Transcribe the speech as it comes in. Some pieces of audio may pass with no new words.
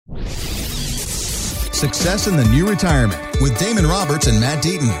Success in the New Retirement with Damon Roberts and Matt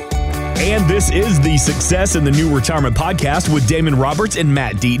Deaton. And this is the Success in the New Retirement podcast with Damon Roberts and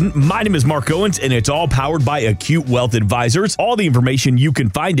Matt Deaton. My name is Mark Owens, and it's all powered by Acute Wealth Advisors. All the information, you can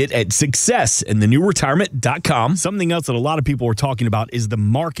find it at successinthenewretirement.com. Something else that a lot of people are talking about is the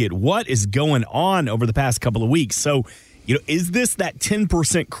market. What is going on over the past couple of weeks? So, is this that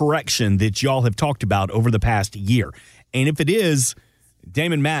 10% correction that y'all have talked about over the past year? And if it is,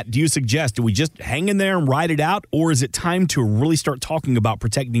 Damon, Matt, do we just hang in there and ride it out, or is it time to really start talking about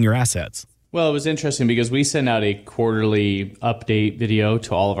protecting your assets? Well, it was interesting because we send out a quarterly update video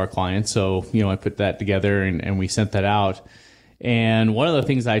to all of our clients. So, I put that together and we sent that out. And one of the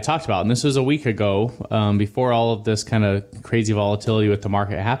things I talked about, and this was a week ago, before all of this kind of crazy volatility with the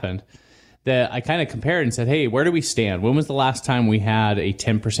market happened, that I kind of compared and said, hey, where do we stand? When was the last time we had a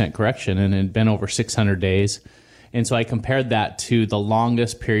 10% correction? And it had been over 600 days. And so I compared that to the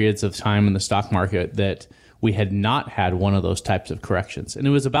longest periods of time in the stock market that we had not had one of those types of corrections. And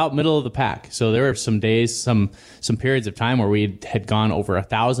it was about middle of the pack. So there were some days, some periods of time where we had gone over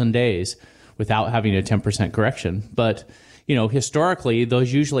 1,000 days without having a 10% correction. But, historically,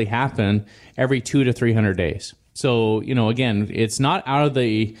 those usually happen every 200 to 300 days. So, again, it's not out of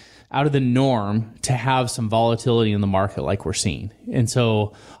the norm to have some volatility in the market like we're seeing. And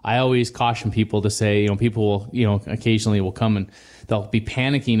so I always caution people to say, people will, occasionally will come and they'll be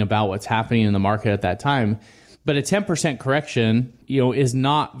panicking about what's happening in the market at that time. But a 10% correction, is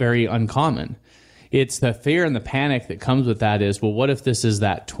not very uncommon. It's the fear and the panic that comes with that is, well, what if this is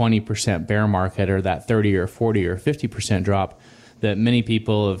that 20% bear market or that 30 or 40 or 50% drop that many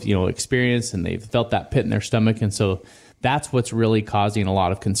people have, experienced, and they've felt that pit in their stomach. And so that's what's really causing a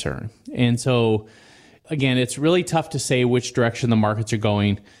lot of concern. And so, again, it's really tough to say which direction the markets are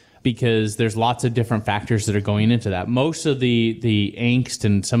going because there's lots of different factors that are going into that. Most of the angst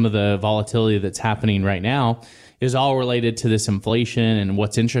and some of the volatility that's happening right now is all related to this inflation and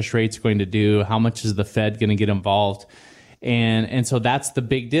what's interest rates going to do, how much is the Fed going to get involved. And so that's the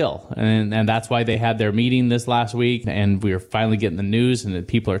big deal. And that's why they had their meeting this last week, and we are finally getting the news and that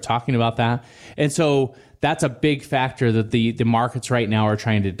people are talking about that. And so that's a big factor that the markets right now are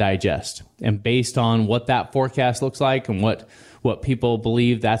trying to digest. And based on what that forecast looks like and what people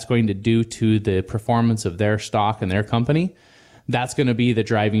believe that's going to do to the performance of their stock and their company, that's going to be the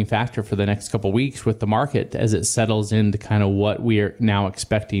driving factor for the next couple of weeks with the market as it settles into kind of what we are now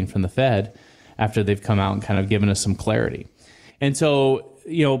expecting from the Fed after they've come out and kind of given us some clarity. And so,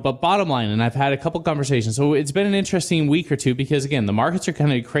 but bottom line, and I've had a couple conversations. So it's been an interesting week or two because, again, the markets are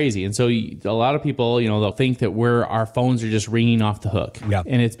kind of crazy. And so a lot of people, they'll think that our phones are just ringing off the hook. Yeah.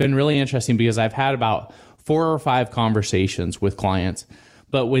 And it's been really interesting because I've had about 4 or 5 conversations with clients.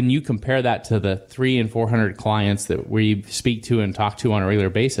 But when you compare that to the 300 and 400 clients that we speak to and talk to on a regular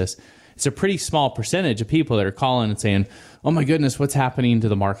basis, it's a pretty small percentage of people that are calling and saying, oh my goodness, what's happening to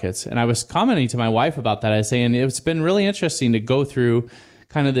the markets? And I was commenting to my wife about that. I was saying it's been really interesting to go through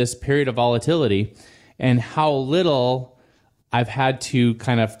kind of this period of volatility and how little I've had to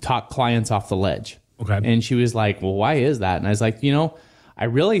kind of talk clients off the ledge. Okay. And she was like, well, why is that? And I was like, I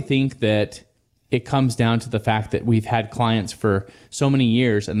really think that it comes down to the fact that we've had clients for so many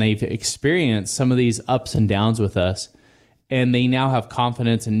years and they've experienced some of these ups and downs with us. And they now have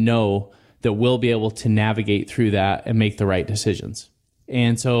confidence and know that we'll be able to navigate through that and make the right decisions.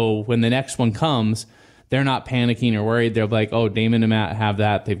 And so when the next one comes, they're not panicking or worried. They're like, oh, Damon and Matt have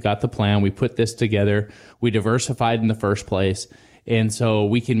that. They've got the plan. We put this together. We diversified in the first place. And so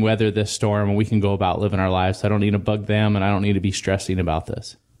we can weather this storm and we can go about living our lives. I don't need to bug them and I don't need to be stressing about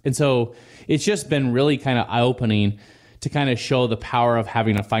this. And so it's just been really kind of eye-opening to kind of show the power of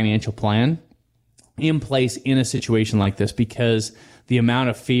having a financial plan in place in a situation like this, because the amount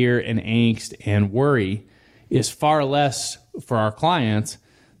of fear and angst and worry is far less for our clients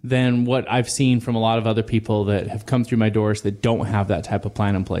than what I've seen from a lot of other people that have come through my doors that don't have that type of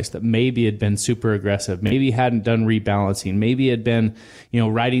plan in place, that maybe had been super aggressive, maybe hadn't done rebalancing, maybe had been,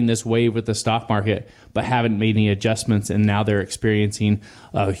 riding this wave with the stock market, but haven't made any adjustments. And now they're experiencing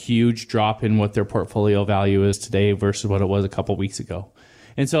a huge drop in what their portfolio value is today versus what it was a couple weeks ago.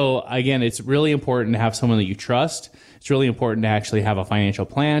 And so, again, it's really important to have someone that you trust. It's really important to actually have a financial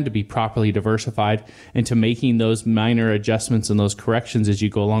plan, to be properly diversified, and to making those minor adjustments and those corrections as you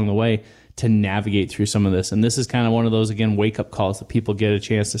go along the way to navigate through some of this. And this is kind of one of those, again, wake-up calls that people get a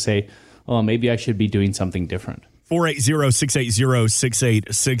chance to say, oh, maybe I should be doing something different.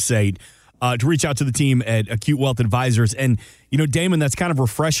 480-680-6868 to reach out to the team at Acute Wealth Advisors. And, Damon, that's kind of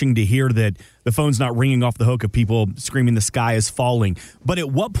refreshing to hear that the phone's not ringing off the hook of people screaming the sky is falling. But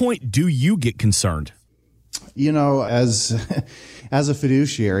at what point do you get concerned? As as a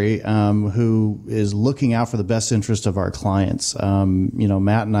fiduciary who is looking out for the best interest of our clients,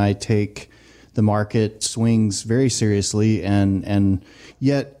 Matt and I take the market swings very seriously, and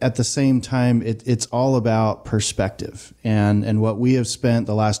yet at the same time, it's all about perspective. And what we have spent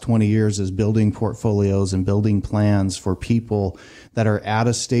the last 20 years is building portfolios and building plans for people that are at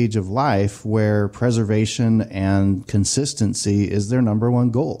a stage of life where preservation and consistency is their number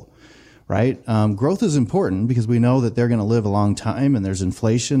one goal. Right? Growth is important because we know that they're going to live a long time and there's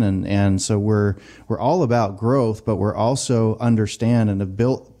inflation. And so we're all about growth, but we're also understand and have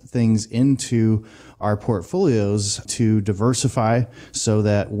built things into our portfolios to diversify so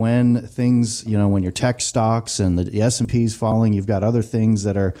that when things, when your tech stocks and the S&P is falling, you've got other things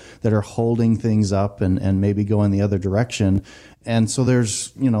that are holding things up and maybe going the other direction. And so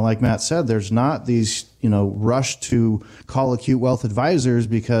there's, like Matt said, there's not these, rush to call Acute Wealth Advisors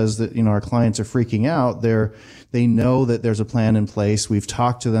because our clients are freaking out. They know that there's a plan in place. We've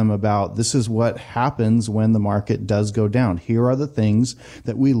talked to them about this is what happens when the market does go down. Here are the things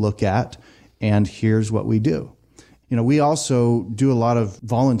that we look at, and here's what we do. We also do a lot of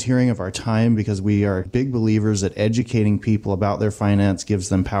volunteering of our time because we are big believers that educating people about their finance gives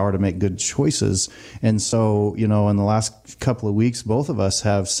them power to make good choices. And so, in the last couple of weeks, both of us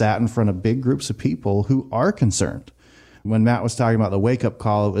have sat in front of big groups of people who are concerned. When Matt was talking about the wake-up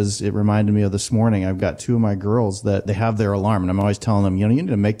call, it reminded me of this morning. I've got two of my girls that they have their alarm, and I'm always telling them, you need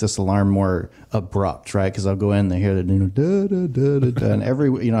to make this alarm more abrupt, right? Because I'll go in, they hear the da, da, da, da, da, and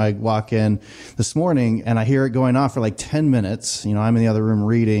I walk in this morning and I hear it going off for like 10 minutes. I'm in the other room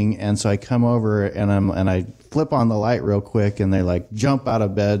reading, and so I come over and I flip on the light real quick, and they like jump out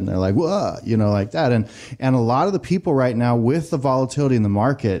of bed and they're like, whoa, like that. And a lot of the people right now with the volatility in the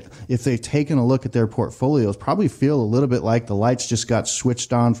market, if they've taken a look at their portfolios, probably feel a little bit like the lights just got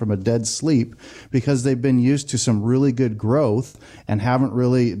switched on from a dead sleep because they've been used to some really good growth and haven't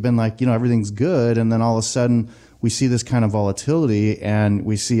really been like, everything's good. And then all of a sudden we see this kind of volatility and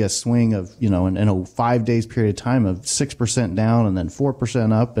we see a swing of, in a 5 days period of time of 6% down and then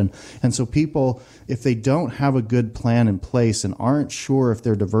 4% up. And so people, if they don't have a good plan in place and aren't sure if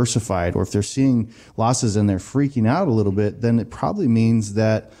they're diversified or if they're seeing losses and they're freaking out a little bit, then it probably means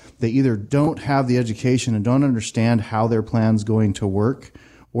that they either don't have the education and don't understand how their plan's going to work,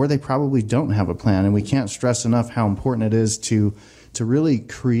 or they probably don't have a plan. And we can't stress enough how important it is to really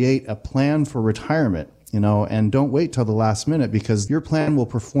create a plan for retirement. And don't wait till the last minute because your plan will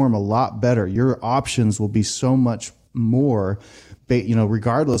perform a lot better. Your options will be so much more,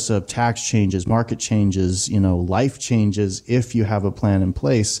 regardless of tax changes, market changes, life changes, if you have a plan in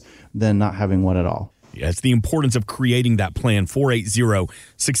place than not having one at all. Yeah, it's the importance of creating that plan.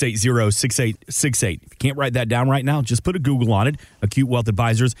 480-680-6868. If you can't write that down right now, just put a Google on it, Acute Wealth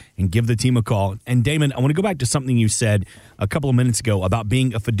Advisors, and give the team a call. And Damon, I want to go back to something you said a couple of minutes ago about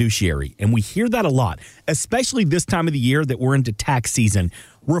being a fiduciary. And we hear that a lot, especially this time of the year that we're into tax season.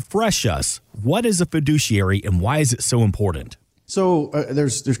 Refresh us. What is a fiduciary and why is it so important? So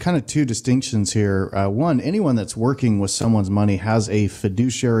there's kind of two distinctions here. One, anyone that's working with someone's money has a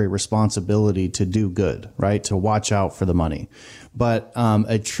fiduciary responsibility to do good, right? To watch out for the money. But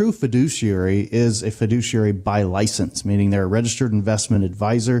a true fiduciary is a fiduciary by license, meaning they're a registered investment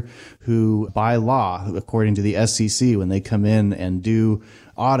advisor who, by law, according to the SEC, when they come in and do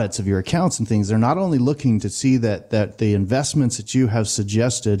audits of your accounts and things, they're not only looking to see that the investments that you have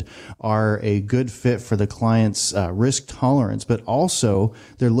suggested are a good fit for the client's risk tolerance, but also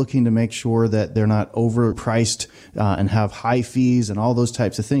they're looking to make sure that they're not overpriced and have high fees and all those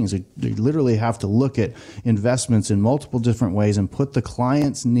types of things. They literally have to look at investments in multiple different ways and put the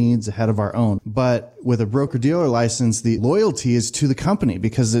client's needs ahead of our own. But with a broker-dealer license, the loyalty is to the company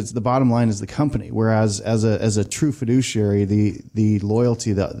because it's the bottom line is the company. Whereas as a true fiduciary, the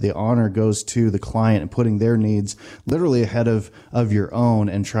loyalty, the honor goes to the client and putting their needs literally ahead of your own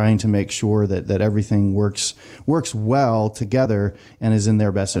and trying to make sure that everything works well together and is in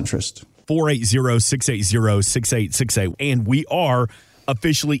their best interest. 480-680-6868. And we are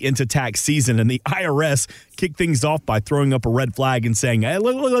officially into tax season, and the IRS kicked things off by throwing up a red flag and saying, hey,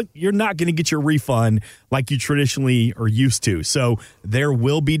 look, you're not going to get your refund like you traditionally are used to. So there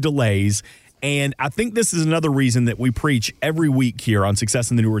will be delays. And I think this is another reason that we preach every week here on Success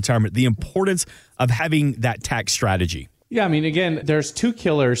in the New Retirement, the importance of having that tax strategy. Yeah, I mean, again, there's two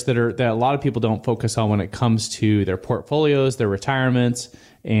killers that a lot of people don't focus on when it comes to their portfolios, their retirements,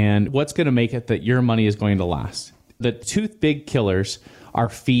 and what's going to make it that your money is going to last. The two big killers are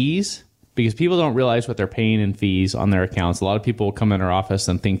fees, because people don't realize what they're paying in fees on their accounts. A lot of people will come in our office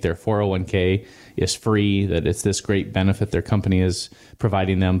and think their 401k is free, that it's this great benefit their company is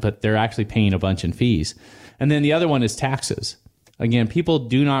providing them, but they're actually paying a bunch in fees. And then the other one is taxes. Again, people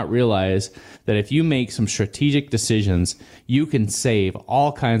do not realize that if you make some strategic decisions, you can save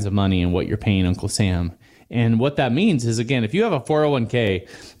all kinds of money in what you're paying Uncle Sam. And what that means is, again, if you have a 401k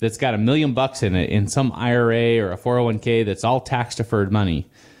that's got $1 million in it in some IRA or a 401k that's all tax deferred money,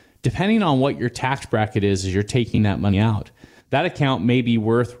 depending on what your tax bracket is as you're taking that money out, that account may be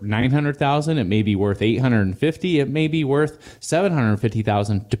worth $900,000, it may be worth $850,000, it may be worth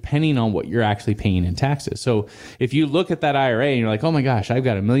 $750,000, depending on what you're actually paying in taxes. So if you look at that IRA and you're like, oh my gosh, I've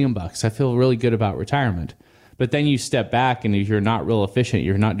got $1 million, I feel really good about retirement. But then you step back, and if you're not real efficient,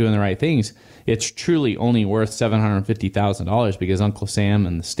 you're not doing the right things, it's truly only worth $750,000 because Uncle Sam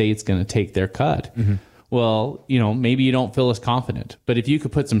and the state's going to take their cut. Mm-hmm. Well, maybe you don't feel as confident. But if you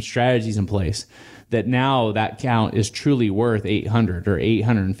could put some strategies in place that now that account is truly worth $800,000 or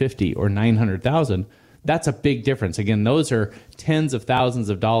 $850,000 or $900,000, that's a big difference. Again, those are tens of thousands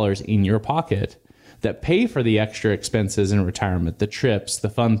of dollars in your pocket that pay for the extra expenses in retirement, the trips, the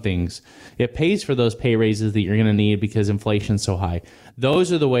fun things. It pays for those pay raises that you're going to need because inflation's so high.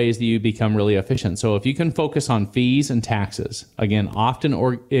 Those are the ways that you become really efficient. So if you can focus on fees and taxes, again,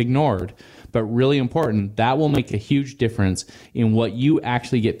 often ignored, but really important, that will make a huge difference in what you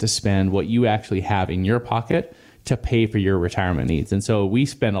actually get to spend, what you actually have in your pocket to pay for your retirement needs. And so we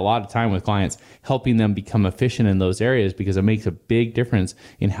spend a lot of time with clients helping them become efficient in those areas because it makes a big difference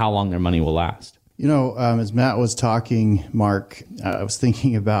in how long their money will last. As Matt was talking, Mark, I was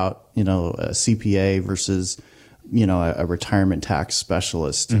thinking about, a CPA versus, a retirement tax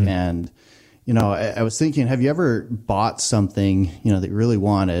specialist. Mm-hmm. And, I was thinking, have you ever bought something, that you really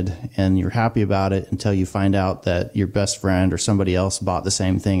wanted and you're happy about it until you find out that your best friend or somebody else bought the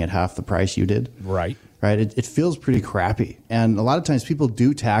same thing at half the price you did? Right. Right. It feels pretty crappy. And a lot of times people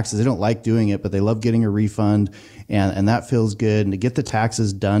do taxes. They don't like doing it, but they love getting a refund, and that feels good. And to get the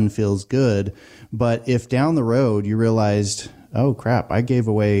taxes done feels good. But if down the road you realized, oh crap, I gave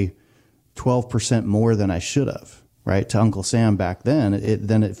away 12% more than I should have, right, to Uncle Sam back then,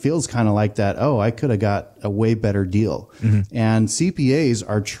 then it feels kind of like that. Oh, I could have got a way better deal. Mm-hmm. And CPAs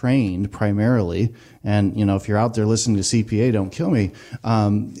are trained primarily. And, if you're out there listening to CPA, don't kill me.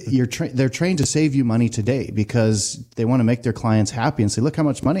 They're trained to save you money today because they want to make their clients happy and say, look how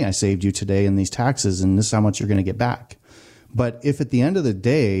much money I saved you today in these taxes, and this is how much you're going to get back. But if at the end of the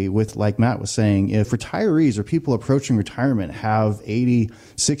day, like Matt was saying, if retirees or people approaching retirement have 80,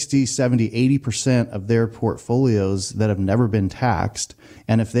 60, 70, 80% of their portfolios that have never been taxed,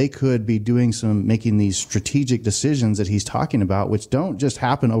 and if they could be making these strategic decisions that he's talking about, which don't just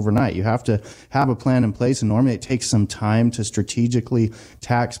happen overnight, you have to have a plan in place. And normally it takes some time to strategically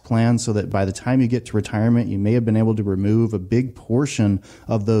tax plan so that by the time you get to retirement, you may have been able to remove a big portion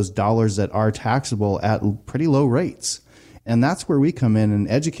of those dollars that are taxable at pretty low rates. And that's where we come in and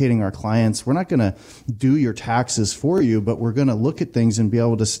educating our clients. We're not going to do your taxes for you, but we're going to look at things and be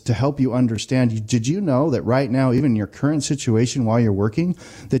able to help you understand. Did you know that right now, even in your current situation while you're working,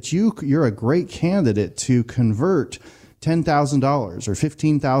 that you're a great candidate to convert $10,000 or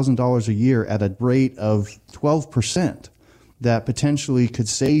 $15,000 a year at a rate of 12% that potentially could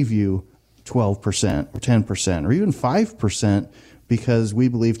save you 12% or 10% or even 5%, because we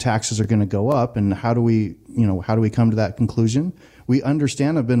believe taxes are going to go up. And how do we come to that conclusion? We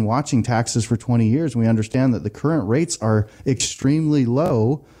understand, I've been watching taxes for 20 years, and we understand that the current rates are extremely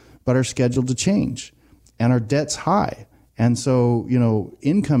low, but are scheduled to change, and our debt's high. And so,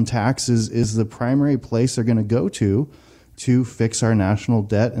 income tax is the primary place they're going to go to fix our national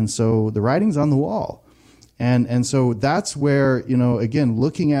debt. And so the writing's on the wall. And so that's where, again,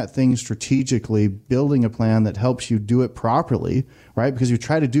 looking at things strategically, building a plan that helps you do it properly, right? Because you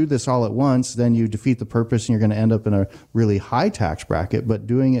try to do this all at once, then you defeat the purpose and you're going to end up in a really high tax bracket. But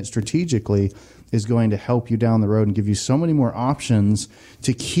doing it strategically is going to help you down the road and give you so many more options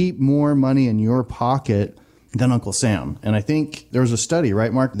to keep more money in your pocket than Uncle Sam. And I think there was a study,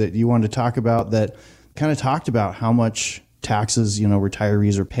 right, Mark, that you wanted to talk about that kind of talked about how much taxes,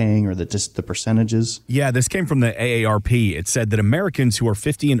 retirees are paying, or just the percentages? Yeah, this came from the AARP. It said that Americans who are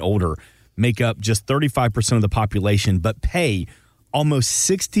 50 and older make up just 35% of the population, but pay almost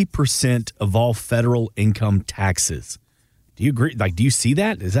 60% of all federal income taxes. Do you agree? Do you see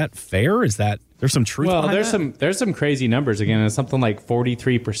that? Is that fair? There's some truth behind that? There's some crazy numbers. Again, it's something like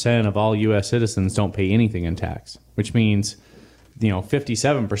 43% of all U.S. citizens don't pay anything in tax, which means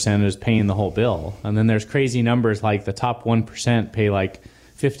 57% is paying the whole bill. And then there's crazy numbers like the top 1% pay like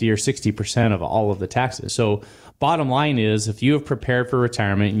 50 or 60% of all of the taxes. So bottom line is, if you have prepared for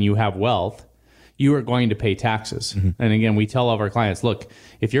retirement and you have wealth, you are going to pay taxes. And again, we tell all of our clients, look,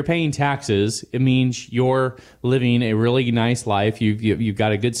 if you're paying taxes, it means you're living a really nice life. You've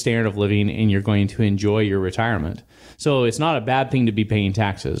got a good standard of living, and you're going to enjoy your retirement. So it's not a bad thing to be paying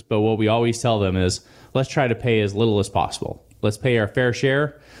taxes. But what we always tell them is, let's try to pay as little as possible. Let's pay our fair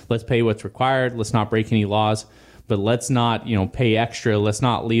share. Let's pay what's required. Let's not break any laws. But let's not, pay extra. Let's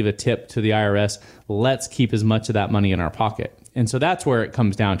not leave a tip to the IRS. Let's keep as much of that money in our pocket. And so that's where it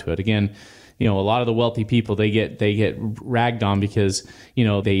comes down to it. Again, a lot of the wealthy people, they get ragged on because,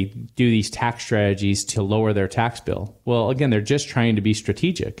 they do these tax strategies to lower their tax bill. Well, again, they're just trying to be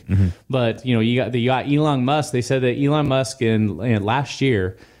strategic. But, you got Elon Musk. They said that Elon Musk in last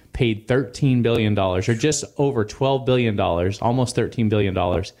year paid $13 billion, or just over $12 billion, almost $13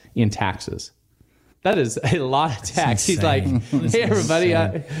 billion in taxes. That is a lot of tax. He's like, hey, everybody.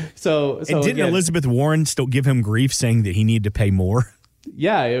 And didn't again, Elizabeth Warren still give him grief saying that he needed to pay more?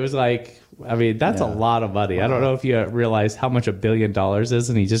 Yeah, it was like, that's a lot of money. Wow. I don't know if you realize how much $1 billion is,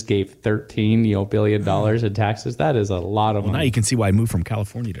 and he just gave $13 billion in taxes. That is a lot of money. Now you can see why I moved from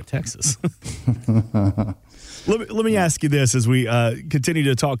California to Texas. Let me ask you this as we continue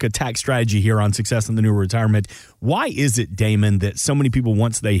to talk a tax strategy here on Success in the New Retirement. Why is it, Damon, that so many people,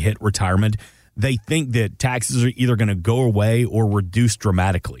 once they hit retirement, they think that taxes are either going to go away or reduce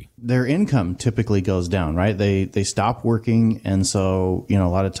dramatically? Their income typically goes down, right? They stop working. And so, a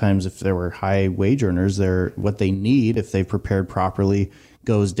lot of times if there were high wage earners, what they need, if they've prepared properly,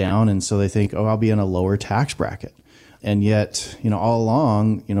 goes down. And so they think, I'll be in a lower tax bracket. And yet, all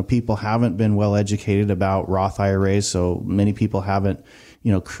along, people haven't been well educated about Roth IRAs. So many people haven't,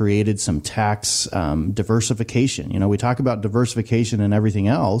 created some tax diversification. We talk about diversification and everything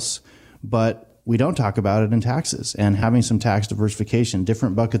else, but we don't talk about it in taxes. And having some tax diversification,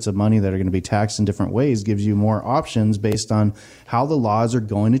 different buckets of money that are going to be taxed in different ways, gives you more options based on how the laws are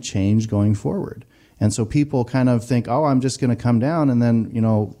going to change going forward. And so people kind of think, I'm just going to come down, and then,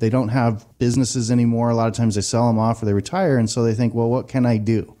 they don't have businesses anymore. A lot of times they sell them off or they retire. And so they think, well, what can I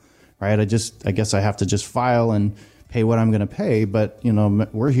do? Right? I guess I have to just file and pay what I'm going to pay. But,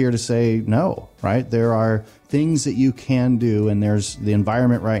 we're here to say no, right? There are things that you can do, and the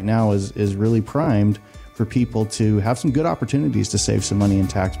environment right now is really primed for people to have some good opportunities to save some money in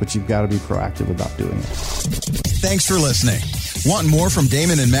tax, but you've got to be proactive about doing it. Thanks for listening. Want more from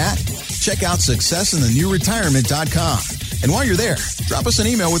Damon and Matt? Check out successinthenewretirement.com. And while you're there, drop us an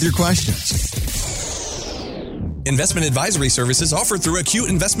email with your questions. Investment advisory services offered through Acute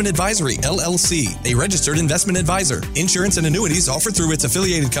Investment Advisory, LLC, a registered investment advisor. Insurance and annuities offered through its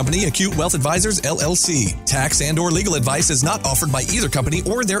affiliated company, Acute Wealth Advisors, LLC. Tax and or legal advice is not offered by either company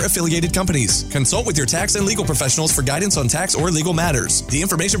or their affiliated companies. Consult with your tax and legal professionals for guidance on tax or legal matters. The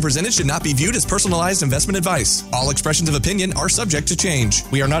information presented should not be viewed as personalized investment advice. All expressions of opinion are subject to change.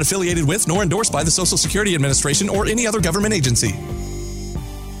 We are not affiliated with nor endorsed by the Social Security Administration or any other government agency.